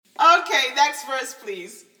next verse,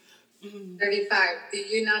 please. 35. Do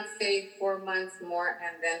you not say 4 months more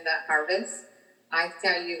and then the harvest? I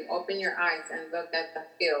tell you, open your eyes and look at the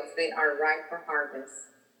fields. They are ripe for harvest.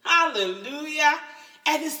 Hallelujah.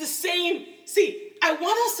 And it's the same. See, I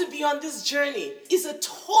want us to be on this journey. It's a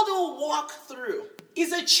total walkthrough.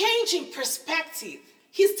 It's a change in perspective.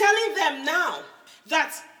 He's telling them now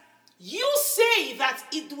that you say that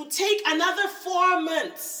it will take another 4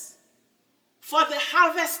 months for the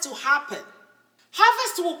harvest to happen.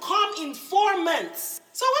 Harvest will come in 4 months.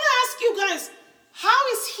 So I want to ask you guys, how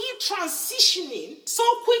is he transitioning so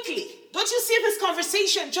quickly? Don't you see this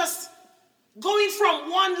conversation just going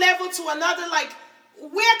from one level to another? Like,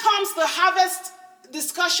 where comes the harvest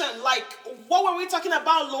discussion? Like, what were we talking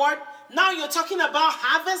about, Lord? Now you're talking about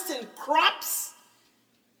harvest and crops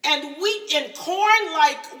and wheat and corn.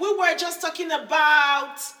 Like, we were just talking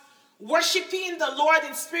about worshiping the Lord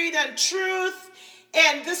in spirit and truth.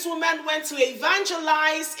 And this woman went to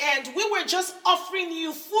evangelize, and we were just offering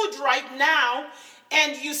you food right now.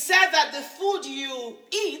 And you said that the food you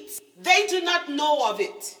eat, they do not know of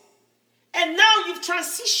it. And now you've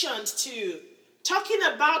transitioned to talking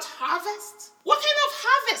about harvest. What kind of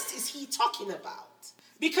harvest is he talking about?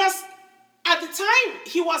 Because at the time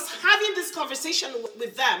he was having this conversation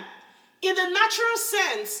with them, in the natural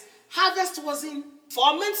sense, harvest was in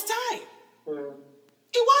 4 months' time.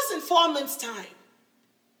 It wasn't 4 months' time.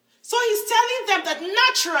 So he's telling them that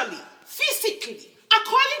naturally, physically,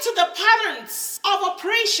 according to the patterns of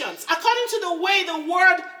operations, according to the way the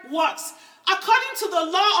word works, according to the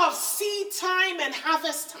law of seed time and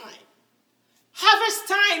harvest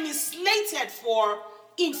time is slated for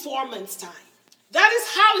in 4 months' time. That is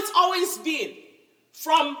how it's always been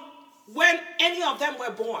from when any of them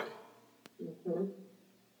were born. Mm-hmm.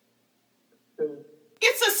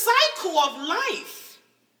 It's a cycle of life.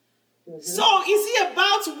 Mm-hmm. So is it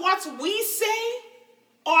about what we say,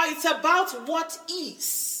 or it's about what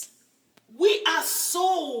is? We are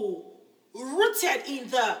so rooted in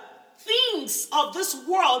the things of this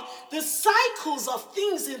world, the cycles of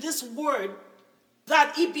things in this world,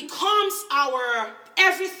 that it becomes our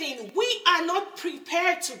everything. We are not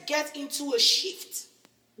prepared to get into a shift.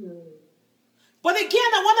 But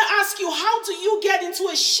again, I want to ask you, how do you get into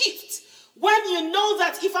a shift when you know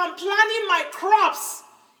that if I'm planting my crops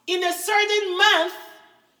in a certain month,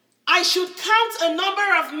 I should count a number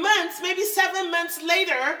of months, maybe 7 months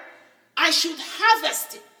later, I should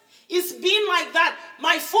harvest it. It's been like that.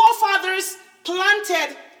 My forefathers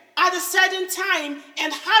planted at a certain time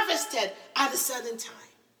and harvested at a certain time.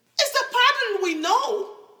 It's the pattern we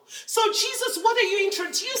know. So Jesus, what are you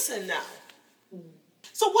introducing now?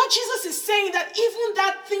 So what Jesus is saying, that even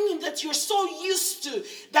that thing that you're so used to,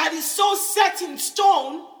 that is so set in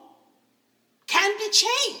stone, can be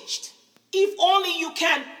changed. If only you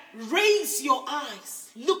can raise your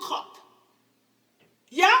eyes, look up.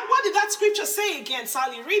 Yeah? What did that scripture say again,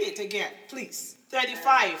 Sally? Read it again, please.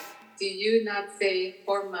 35. Do you not say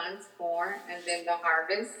 4 months more and then the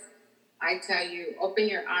harvest? I tell you, open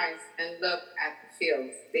your eyes and look at the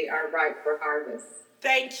fields. They are ripe for harvest.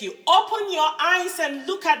 Thank you. Open your eyes and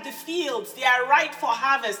look at the fields. They are ripe for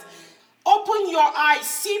harvest. Open your eyes.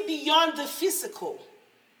 See beyond the physical.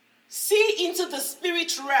 See into the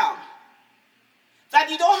spirit realm. That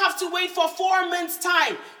you don't have to wait for 4 months'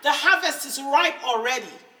 time. The harvest is ripe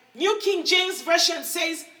already. New King James Version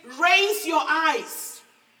says, raise your eyes.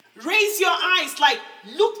 Raise your eyes, like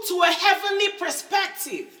look to a heavenly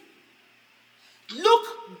perspective. Look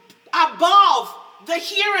above the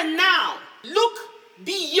here and now. Look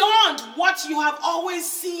beyond what you have always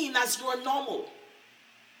seen as your normal.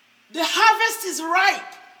 The harvest is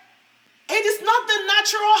ripe. It is not the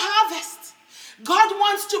natural harvest. God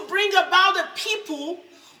wants to bring about a people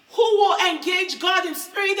who will engage God in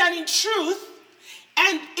spirit and in truth,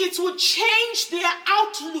 and it will change their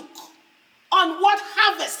outlook on what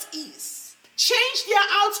harvest is. Change their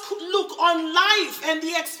outlook on life and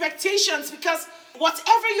the expectations, because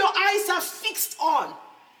whatever your eyes are fixed on,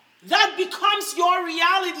 that becomes your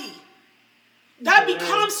reality. That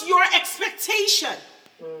becomes your expectation.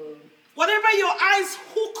 Whatever your eyes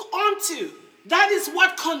hook onto, that is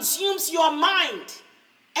what consumes your mind.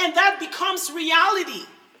 And that becomes reality.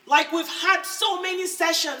 Like we've had so many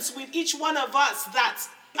sessions with each one of us that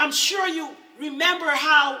I'm sure you remember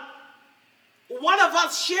how one of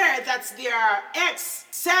us shared that their ex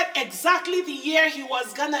said exactly the year he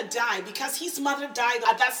was gonna die because his mother died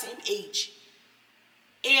at that same age.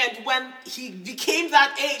 And when he became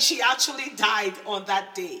that age, he actually died on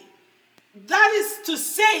that day. That is to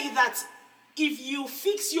say that if you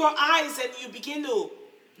fix your eyes and you begin to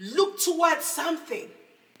look towards something,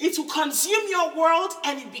 It will consume your world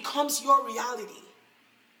and it becomes your reality.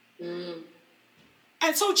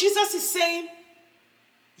 And so Jesus is saying,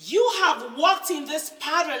 you have walked in this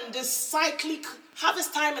pattern, this cyclic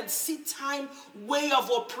harvest time and seed time way of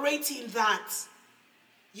operating that.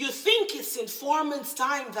 You think it's in 4 months'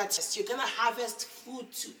 time that you're going to harvest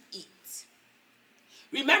food to eat.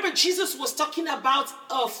 Remember, Jesus was talking about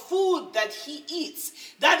a food that he eats.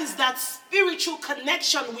 That is that spiritual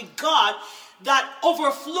connection with God that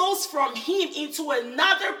overflows from him into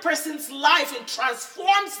another person's life and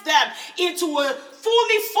transforms them into a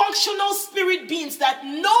fully functional spirit beings that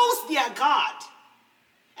knows their God.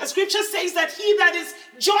 And scripture says that he that is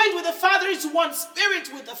joined with the Father is one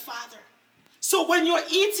spirit with the Father. So when you're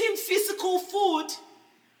eating physical food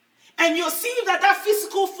and you're seeing that that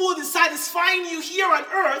physical food is satisfying you here on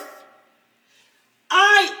earth,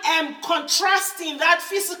 I am contrasting that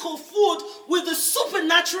physical food with the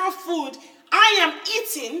supernatural food I am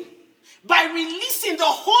eating by releasing the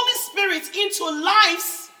Holy Spirit into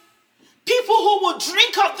lives, people who will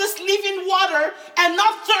drink of this living water and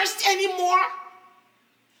not thirst anymore,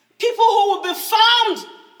 people who will be found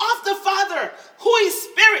of the Father, who is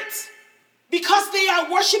spirit, because they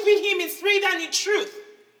are worshiping him in spirit and in truth.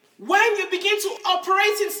 When you begin to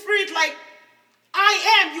operate in spirit like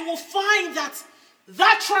I am, you will find that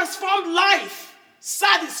that transformed life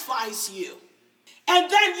satisfies you. And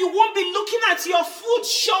then you won't be looking at your food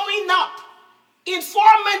showing up in 4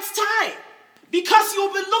 months' time, because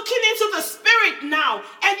you'll be looking into the spirit now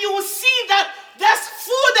and you will see that there's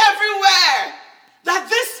food everywhere. That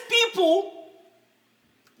these people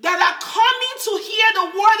that are coming to hear the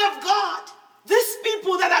word of God, these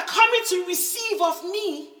people that are coming to receive of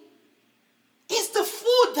me, is the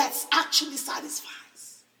food that's actually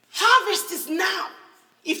satisfies. Harvest is now.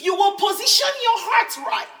 If you will position your heart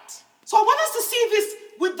right. So I want us to see this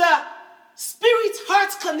with the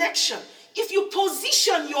spirit-heart connection. If you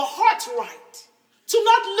position your heart right, to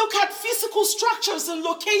not look at physical structures and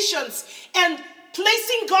locations and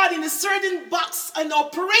placing God in a certain box and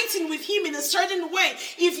operating with him in a certain way,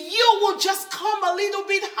 if you will just come a little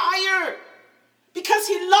bit higher, because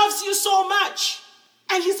he loves you so much.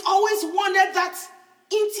 And he's always wanted that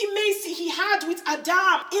intimacy he had with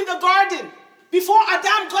Adam in the garden before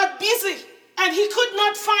Adam got busy and he could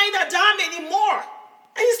not find Adam anymore.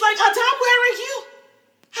 And he's like, Adam, where are you?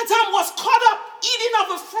 Adam was caught up eating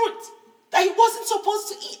of a fruit that he wasn't supposed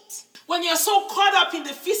to eat. When you're so caught up in the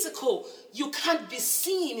physical, you can't be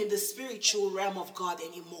seen in the spiritual realm of God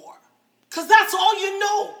anymore, because that's all you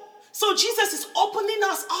know. So Jesus is opening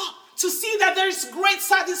us up to see that there is great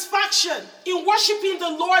satisfaction in worshiping the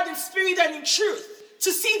Lord in spirit and in truth.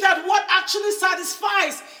 To see that what actually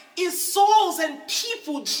satisfies is souls and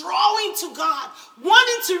people drawing to God,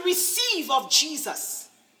 wanting to receive of Jesus.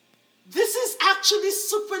 This is actually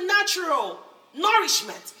supernatural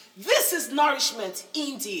nourishment. This is nourishment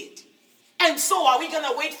indeed. And so are we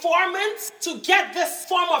going to wait 4 months to get this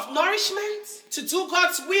form of nourishment, to do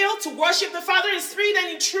God's will, to worship the Father in spirit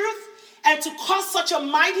and in truth, and to cause such a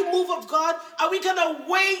mighty move of God? Are we going to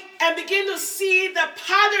wait and begin to see the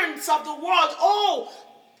patterns of the world? Oh,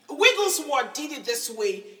 Wigglesworth did it this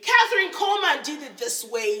way. Catherine Coleman did it this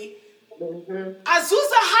way.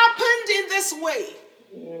 Azusa happened in this way.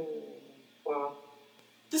 Wow.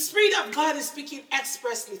 The Spirit of God is speaking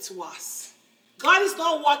expressly to us. God is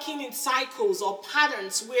not working in cycles or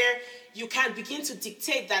patterns where you can begin to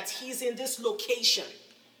dictate that he's in this location.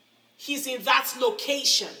 He's in that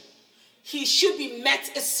location. He should be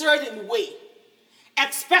met a certain way.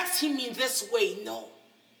 Expect him in this way. No.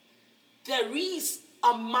 There is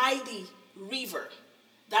a mighty river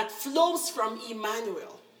that flows from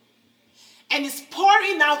Emmanuel and is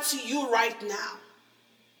pouring out to you right now.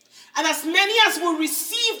 And as many as will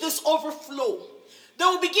receive this overflow, they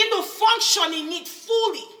will begin to function in it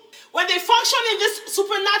fully. When they function in this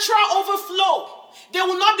supernatural overflow, they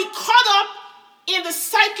will not be caught up in the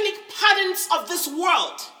cyclic patterns of this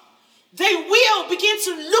world. They will begin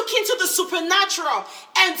to look into the supernatural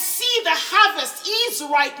and see the harvest is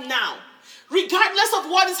right now, regardless of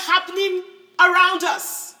what is happening around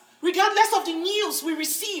us, regardless of the news we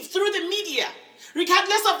receive through the media,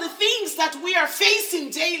 regardless of the things that we are facing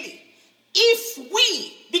daily. If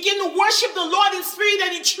we begin to worship the Lord in spirit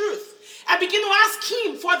and in truth, and begin to ask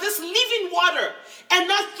him for this living water and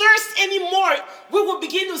not thirst anymore, we will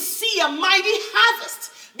begin to see a mighty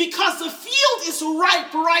harvest Because the field is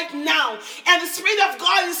ripe right now, and the Spirit of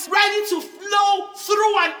God is ready to flow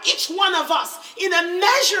through on each one of us in a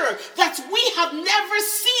measure that we have never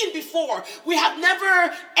seen before. We have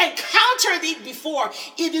never encountered it before.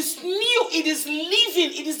 It is new, it is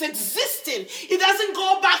living, it is existing. It doesn't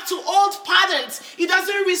go back to old patterns. It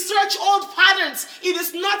doesn't research old patterns. It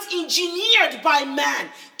is not engineered by man.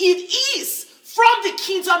 It is from the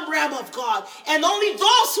kingdom realm of God. And only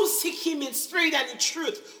those who seek him in spirit and in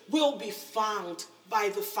truth will be found by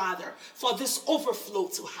the Father for this overflow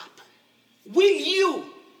to happen. Will you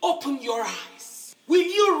open your eyes? Will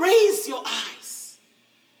you raise your eyes?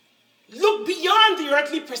 Look beyond the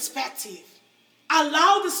earthly perspective.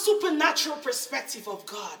 Allow the supernatural perspective of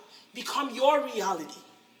God become your reality.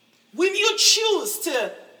 Will you choose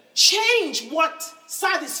to change what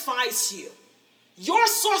satisfies you? Your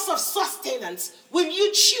source of sustenance, will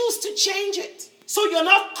you choose to change it? So you're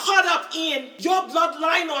not caught up in your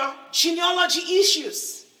bloodline or genealogy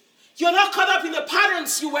issues. You're not caught up in the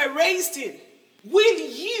patterns you were raised in. Will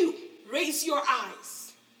you raise your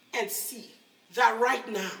eyes and see that right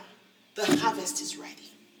now the harvest is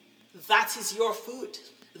ready? That is your food.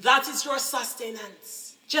 That is your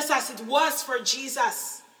sustenance. Just as it was for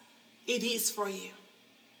Jesus, it is for you.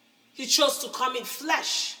 He chose to come in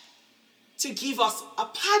flesh to give us a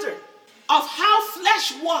pattern of how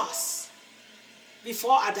flesh was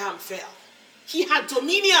before Adam fell. He had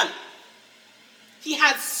dominion. He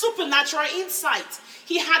had supernatural insight.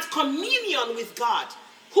 He had communion with God,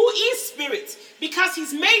 who is spirit. Because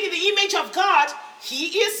he's made in the image of God, he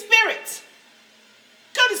is spirit.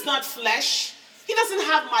 God is not flesh. He doesn't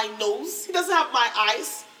have my nose. He doesn't have my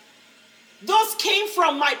eyes. Those came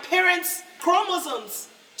from my parents' chromosomes.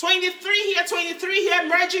 23 here, 23 here,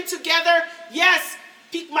 merging together. Yes,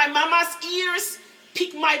 pick my mama's ears,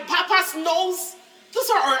 pick my papa's nose. Those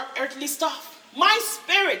are our earthly stuff. My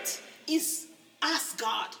spirit is as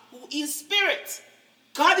God, who is spirit.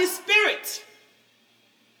 God is spirit.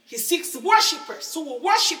 He seeks worshipers who will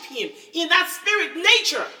worship him in that spirit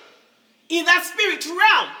nature, in that spirit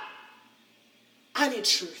realm, and in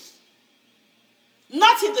truth.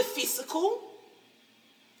 Not in the physical,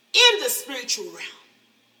 in the spiritual realm.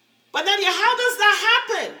 But Nadia, how does that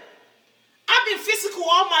happen? I've been physical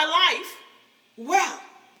all my life. Well,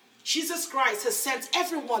 Jesus Christ has sent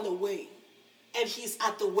everyone away, and he's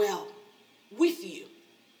at the well with you.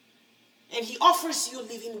 And he offers you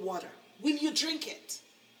living water. Will you drink it?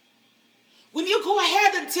 Will you go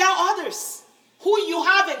ahead and tell others who you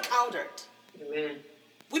have encountered? Amen.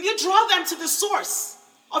 Will you draw them to the source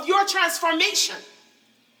of your transformation?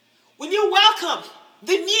 Will you welcome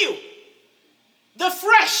the new, the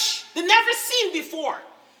fresh, the never seen before,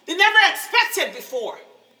 the never expected before,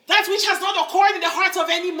 that which has not occurred in the heart of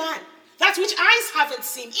any man, that which eyes haven't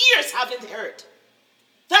seen, ears haven't heard,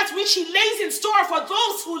 that which he lays in store for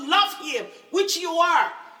those who love him, which you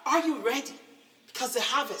are? Are you ready? Because the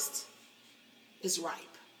harvest is ripe.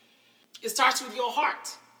 It starts with your heart.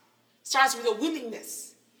 It starts with a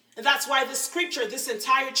willingness. And that's why the scripture, this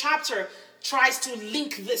entire chapter, tries to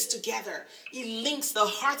link this together. It links the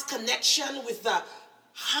heart connection with the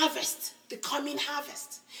harvest, the coming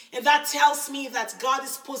harvest. And that tells me that God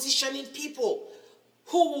is positioning people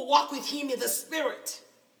who will walk with him in the spirit,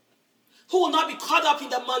 who will not be caught up in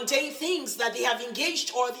the mundane things that they have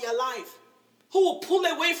engaged all their life, who will pull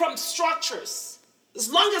away from structures.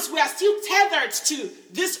 As long as we are still tethered to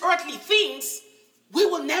these earthly things, we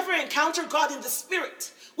will never encounter God in the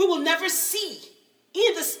spirit. We will never see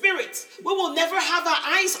in the spirit. We will never have our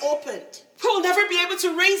eyes opened. We will never be able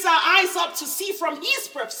to raise our eyes up to see from his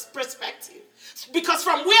perspective. Because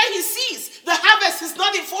from where he sees, the harvest is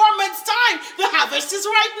not in 4 months' time. The harvest is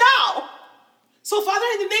right now. So, Father,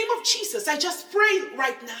 in the name of Jesus, I just pray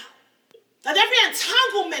right now that every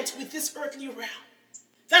entanglement with this earthly realm,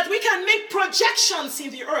 that we can make projections in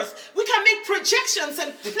the earth. We can make projections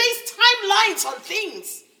and place timelines on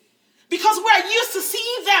things because we are used to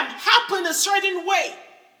seeing them happen a certain way.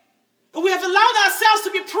 And we have allowed ourselves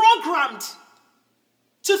to be programmed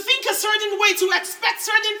to think a certain way, to expect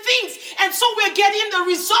certain things. And so we're getting the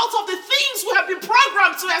result of the things we have been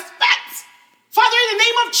programmed to expect. Father, in the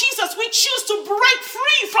name of Jesus, we choose to break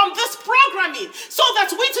free from this programming so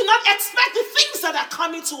that we do not expect the things that are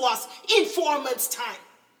coming to us in 4 months' time,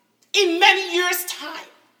 in many years' time,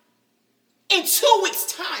 in 2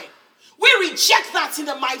 weeks' time. We reject that in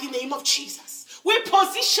the mighty name of Jesus. We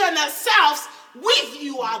position ourselves with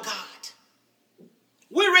you, our God.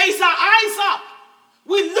 We raise our eyes up.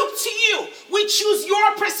 We look to you. We choose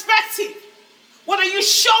your perspective. What are you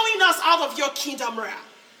showing us out of your kingdom realm?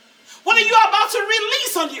 What are you about to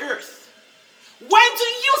release on the earth? When do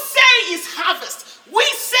you say is harvest? We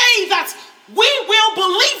say that we will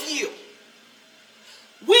believe you.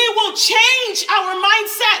 We will change our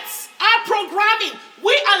mindsets, our programming.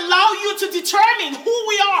 We allow you to determine who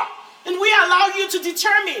we are, and we allow you to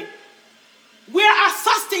determine where our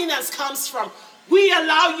sustenance comes from. We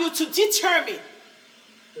allow you to determine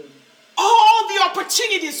all the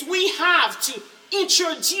opportunities we have to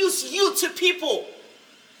introduce you to people,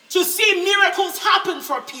 to see miracles happen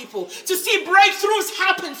for people, to see breakthroughs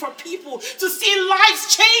happen for people, to see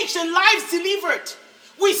lives changed and lives delivered.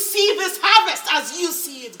 We see this harvest as you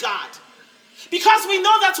see it, God. Because we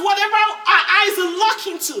know that whatever our eyes lock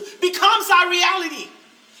into becomes our reality.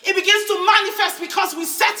 It begins to manifest because we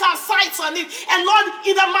set our sights on it. And Lord,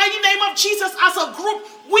 in the mighty name of Jesus, as a group,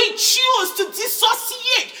 we choose to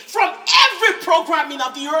dissociate from every programming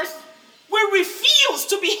of the earth. We refuse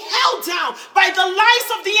to be held down by the lies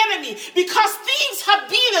of the enemy because things have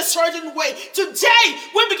been a certain way. Today,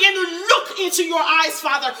 we begin to look into your eyes,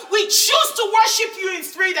 Father. We choose to worship you in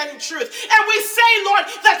spirit and in truth. And we say, Lord,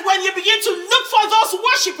 that when you begin to look for those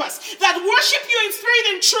worshipers that worship you in spirit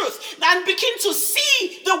and truth and begin to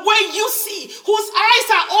see the way you see, whose eyes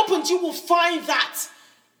are opened, you will find that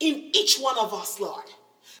in each one of us, Lord.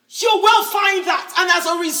 You will find that. And as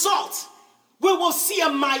a result, we will see a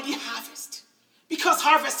mighty harvest. Because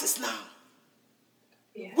harvest is now.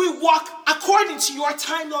 Yes. We walk according to your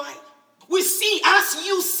timeline. We see as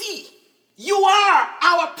you see. You are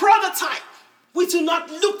our prototype. We do not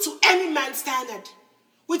look to any man's standard.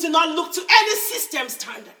 We do not look to any system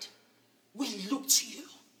standard. We look to you.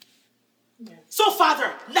 Yes. So,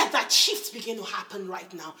 Father, let that shift begin to happen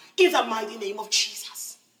right now. In the mighty name of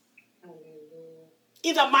Jesus. Hallelujah.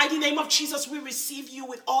 In the mighty name of Jesus, we receive you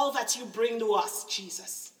with all that you bring to us,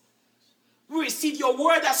 Jesus. We receive your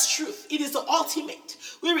word as truth. It is the ultimate.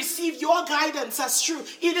 We receive your guidance as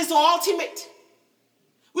truth. It is the ultimate.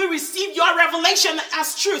 We receive your revelation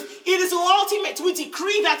as truth. It is the ultimate. We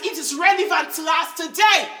decree that it is relevant to us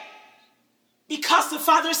today because the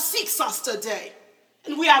Father seeks us today.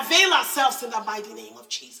 And we avail ourselves in the mighty name of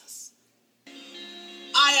Jesus.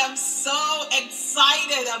 I am so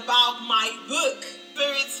excited about my book,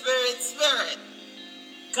 Spirit, Spirit, Spirit.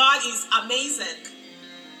 God is amazing.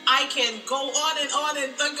 I can go on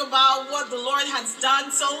and think about what the Lord has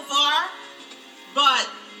done so far. But,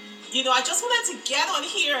 I just wanted to get on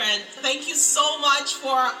here and thank you so much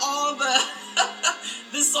for all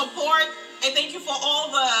the support. And thank you for all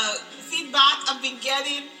the feedback I've been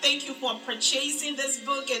getting. Thank you for purchasing this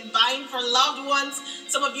book and buying for loved ones.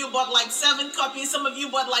 Some of you bought like 7 copies. Some of you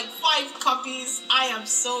bought like 5 copies. I am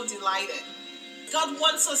so delighted. God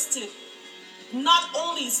wants us to not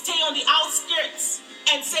only stay on the outskirts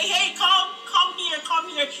and say, hey, come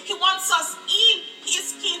here. He wants us in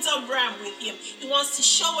his kingdom realm with him. He wants to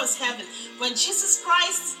show us heaven. When Jesus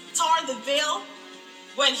Christ tore the veil,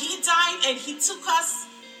 when he died and he took us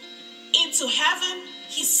into heaven,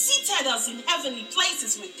 he seated us in heavenly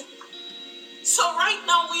places with God. So right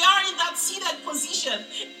now we are in that seated position.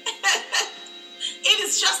 It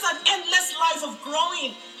is just an endless life of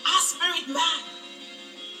growing our spirit man.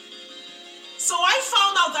 So I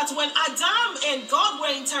found out that when Adam and God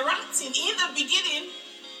were interacting in the beginning,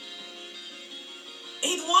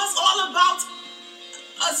 it was all about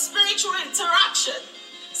a spiritual interaction.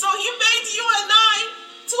 So he made you and I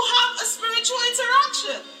to have a spiritual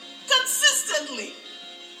interaction consistently.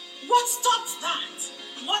 What stopped that?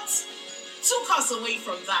 What took us away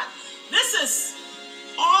from that? This is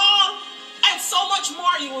all and so much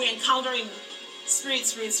more you will encounter in Spirit.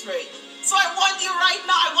 So I want you right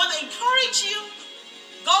now, I want to encourage you.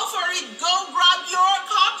 Go for it. Go grab your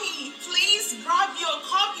copy. Please grab your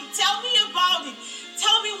copy. Tell me about it.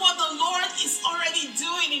 Tell me what the Lord is already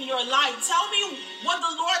doing in your life. Tell me what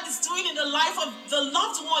the Lord is doing in the life of the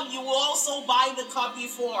loved one you will also buy the copy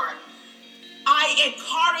for. I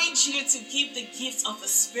encourage you to give the gift of the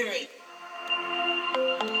Spirit.